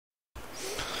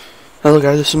Hello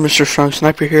guys, this is Mr. Strong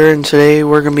Sniper here, and today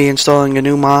we're going to be installing a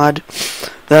new mod.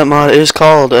 That mod is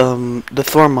called the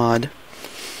Thor mod.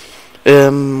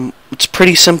 It's a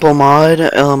pretty simple mod.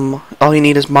 All you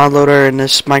need is mod loader and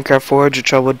this Minecraft Forge,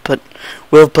 which I will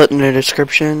put in the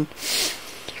description.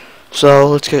 So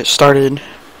let's get started.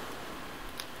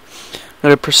 Go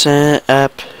to percent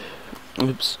app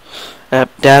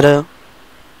data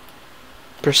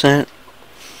percent.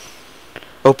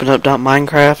 Open up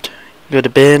 .minecraft. Go to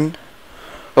bin.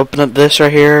 Open up this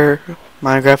right here,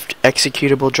 Minecraft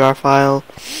executable jar file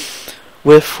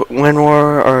with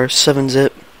WinRAR or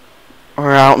 7-zip,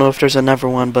 or I don't know if there's another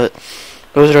one, but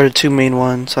those are the two main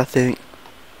ones. I think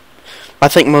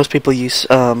most people use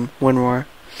WinRAR.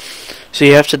 So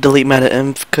you have to delete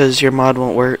meta-inf because your mod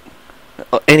won't work.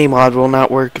 Any mod will not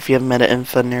work if you have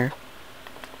meta-inf in there.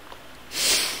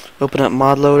 Open up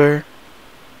mod loader.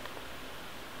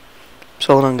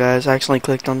 So hold on guys, I accidentally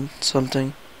clicked on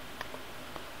something.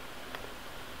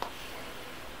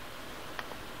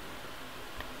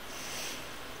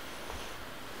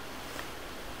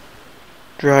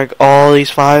 Drag all these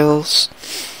files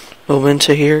over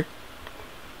into here.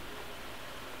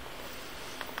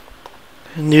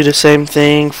 And do the same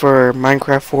thing for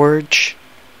Minecraft Forge.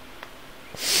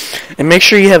 And make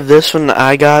sure you have this one that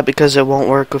I got because it won't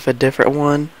work with a different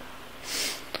one.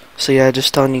 So yeah,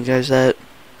 just telling you guys that.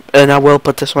 And I will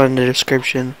put this one in the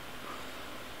description.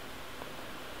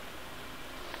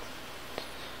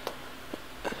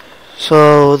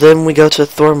 So then we go to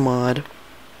Thor mod.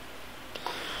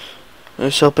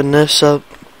 Let's open this up.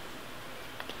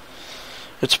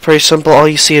 It's pretty simple. All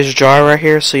you see is jar right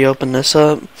here, so you open this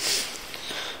up.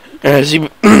 And as you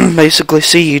basically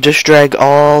see, you just drag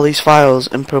all these files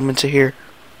and put them into here.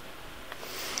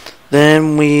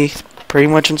 Then we pretty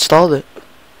much installed it.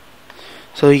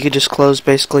 So you could just close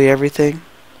basically everything.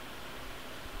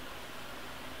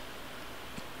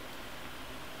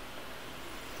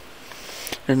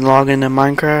 And log into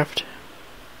Minecraft.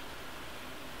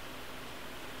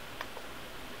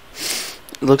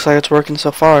 It looks like it's working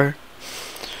so far.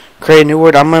 Create a new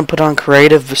word. I'm gonna put on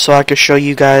creative so I can show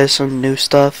you guys some new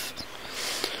stuff.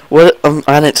 What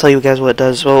I didn't tell you guys what it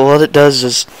does. Well, what it does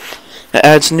is it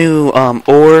adds new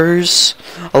ores,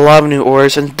 a lot of new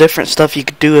ores, and different stuff you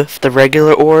could do with the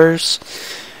regular ores.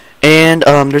 And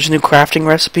there's new crafting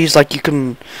recipes. Like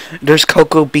there's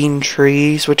cocoa bean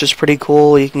trees, which is pretty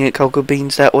cool. You can get cocoa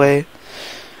beans that way.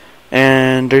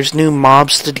 And there's new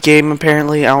mobs to the game.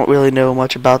 Apparently, I don't really know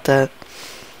much about that.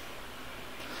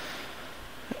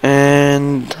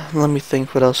 And let me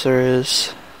think what else there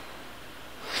is.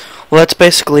 Well, that's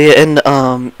basically it. And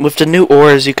with the new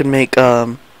ores, you can make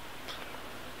like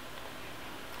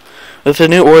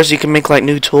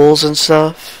new tools and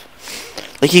stuff.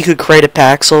 Like you could create a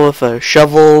paxel with a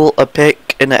shovel, a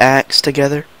pick, and an axe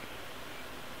together.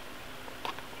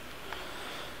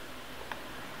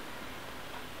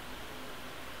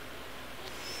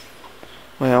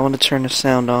 Wait, I want to turn the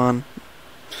sound on.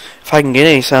 If I can get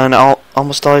any sound,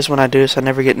 almost always when I do this, I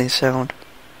never get any sound.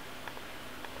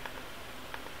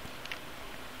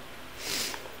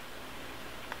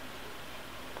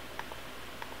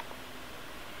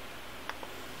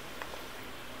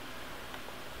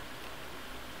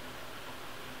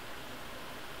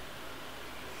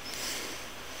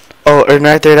 Oh, and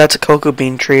right there, that's a cocoa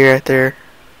bean tree right there.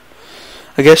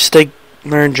 I guess they're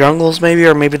in jungles maybe,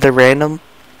 or maybe they're random.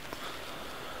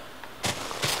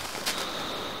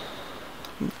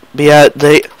 But yeah,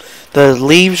 the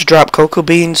leaves drop cocoa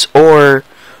beans or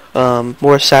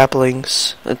more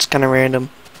saplings. It's kind of random.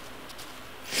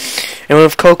 And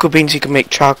with cocoa beans, you can make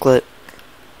chocolate.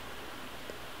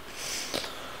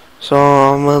 So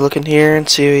I'm gonna look in here and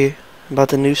see about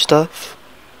the new stuff.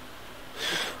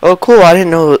 Oh, cool! I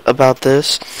didn't know about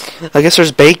this. I guess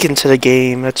there's bacon to the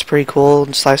game. That's pretty cool.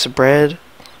 And slice of bread,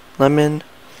 lemon,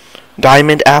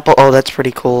 diamond apple. Oh, that's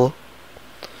pretty cool.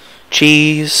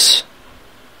 Cheese.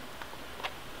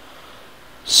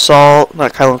 Salt,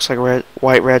 that kind of looks like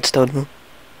white redstone.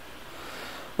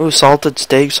 Ooh, salted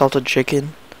steak, salted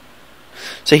chicken.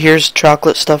 So here's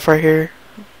chocolate stuff right here.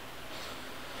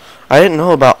 I didn't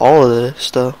know about all of this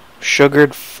though.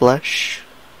 Sugared flesh.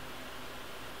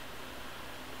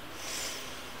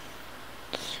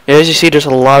 Yeah, as you see, there's a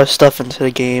lot of stuff into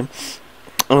the game.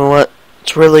 And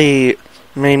what's really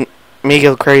made me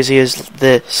go crazy is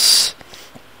this.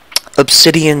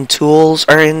 Obsidian tools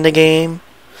are in the game.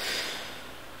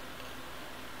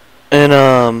 And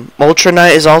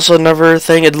Ultranite is also another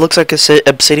thing. It looks like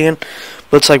obsidian,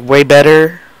 but it's like way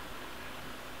better.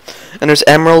 And there's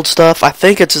emerald stuff. I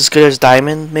think it's as good as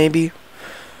diamond, maybe.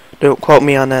 Don't quote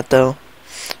me on that though.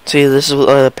 See, this is what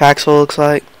the Paxel looks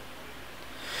like.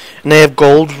 And they have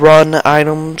gold run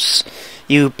items.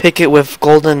 You pick it with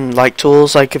golden like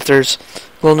tools, like if there's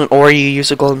golden ore, you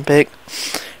use a golden pick.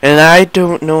 And I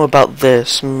don't know about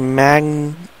this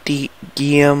Magdiambo.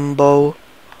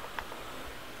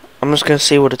 I'm just gonna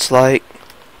see what it's like.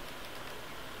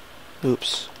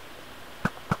 Oops.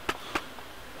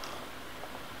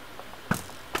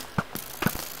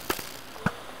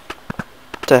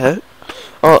 What the heck?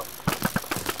 Oh,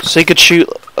 so you could shoot.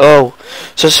 Oh,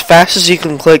 so as fast as you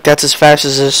can click, that's as fast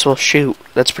as this will shoot.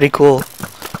 That's pretty cool.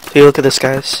 So you look at this,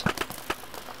 guys.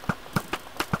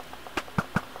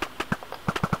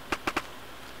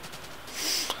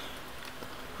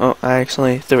 Oh, I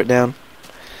accidentally threw it down.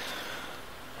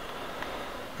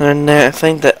 And I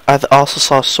think that I also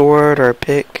saw a sword or a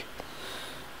pick.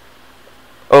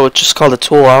 Oh, it's just called a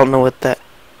tool. I don't know what that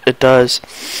it does.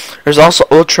 There's also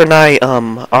ultra night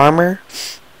armor.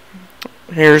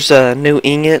 Here's new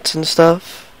ingots and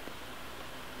stuff.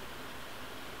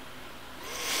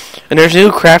 And there's new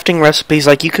crafting recipes.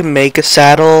 Like you can make a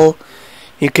saddle.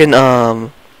 You can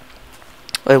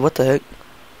wait, what the heck?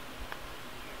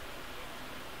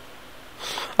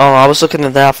 Oh, I was looking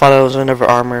at that. I thought it was another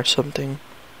armor or something.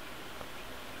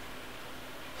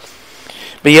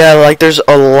 But yeah, like there's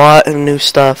a lot of new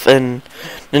stuff, and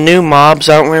the new mobs,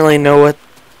 I don't really know what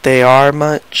they are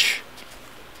much.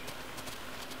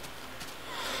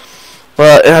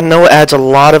 But I know it adds a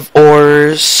lot of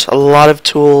ores, a lot of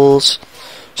tools,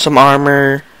 some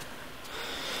armor.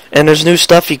 And there's new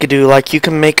stuff you could do, like you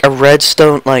can make a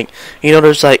redstone, like, you know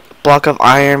there's like block of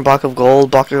iron, block of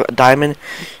gold, block of diamond.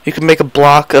 You can make a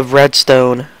block of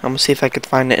redstone. I'm gonna see if I can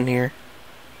find it in here.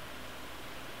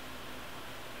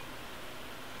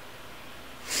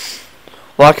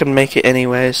 Well, I can make it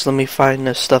anyways. Let me find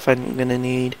the stuff I'm gonna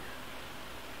need.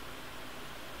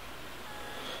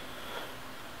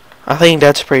 I think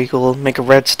that's pretty cool. Make a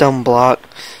redstone block.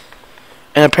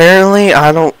 And apparently,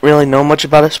 I don't really know much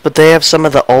about this, but they have some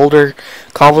of the older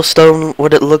cobblestone,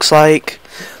 what it looks like.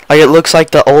 Like, it looks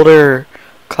like the older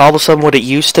cobblestone, what it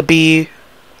used to be.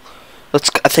 I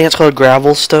think it's called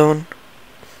gravel stone.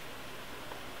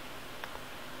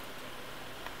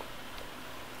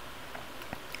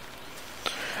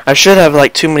 I should have,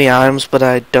 like, too many items, but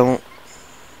I don't.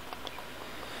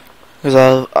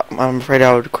 Because I'm afraid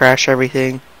I would crash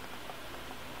everything.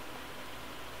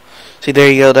 See,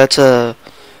 there you go. That's a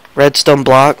redstone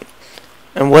block.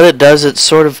 And what it does, it's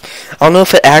sort of, I don't know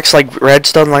if it acts like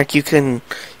redstone, like you can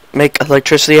make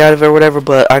electricity out of it or whatever,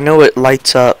 but I know it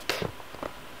lights up.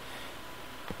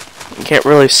 You can't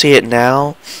really see it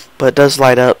now, but it does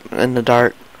light up in the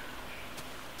dark.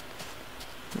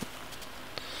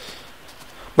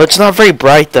 But it's not very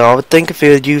bright though. I would think if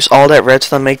you would use all that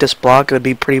redstone to make this block, it would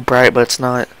be pretty bright, but it's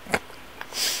not.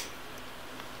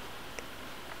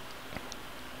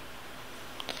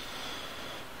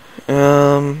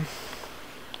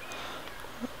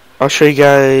 I'll show you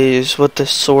guys what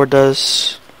this sword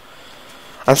does.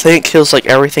 I think it kills like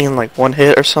everything in like one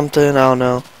hit or something. I don't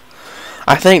know.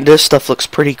 I think this stuff looks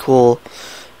pretty cool.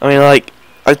 I mean, like,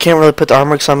 I can't really put the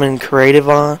armor because I'm in creative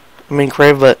on.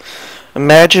 But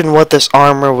imagine what this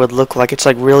armor would look like. It's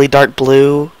like really dark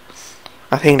blue.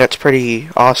 I think that's pretty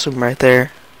awesome right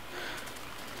there.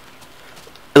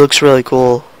 It looks really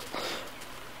cool.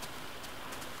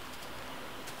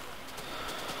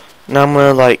 Now I'm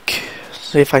gonna like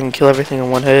see if I can kill everything in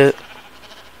one hit.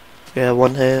 Yeah,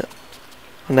 one hit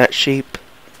on that sheep.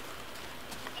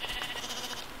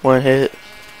 One hit.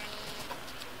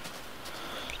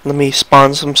 Let me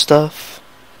spawn some stuff.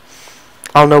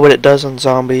 I don't know what it does on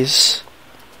zombies.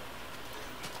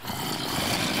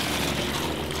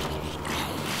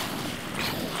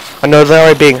 I know they're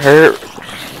already being hurt.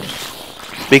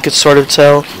 But you could sort of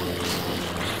tell.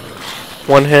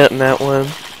 One hit in that one.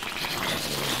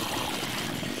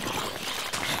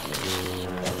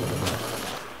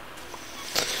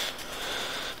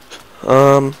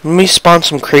 Let me spawn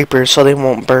some creepers so they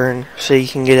won't burn, so you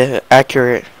can get an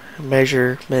accurate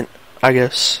measurement, I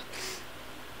guess.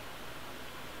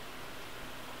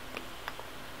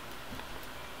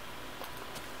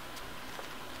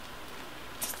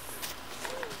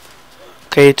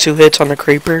 Okay, 2 hits on the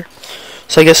creeper.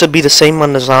 So I guess it'd be the same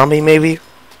on the zombie, maybe.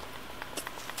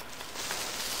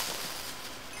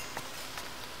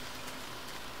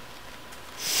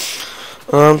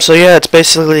 So yeah, it's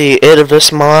basically it of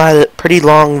this mod. Pretty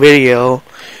long video.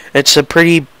 It's a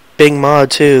pretty big mod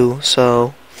too,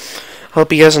 so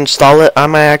hope you guys install it. I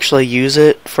might actually use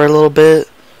it for a little bit.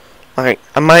 Like,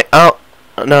 no,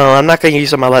 I'm not gonna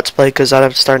use it on my Let's Play because I'd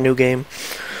have to start a new game.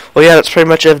 Well, yeah, that's pretty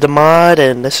much it of the mod,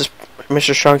 and this is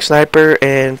Mr. Strong Sniper,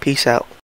 and peace out.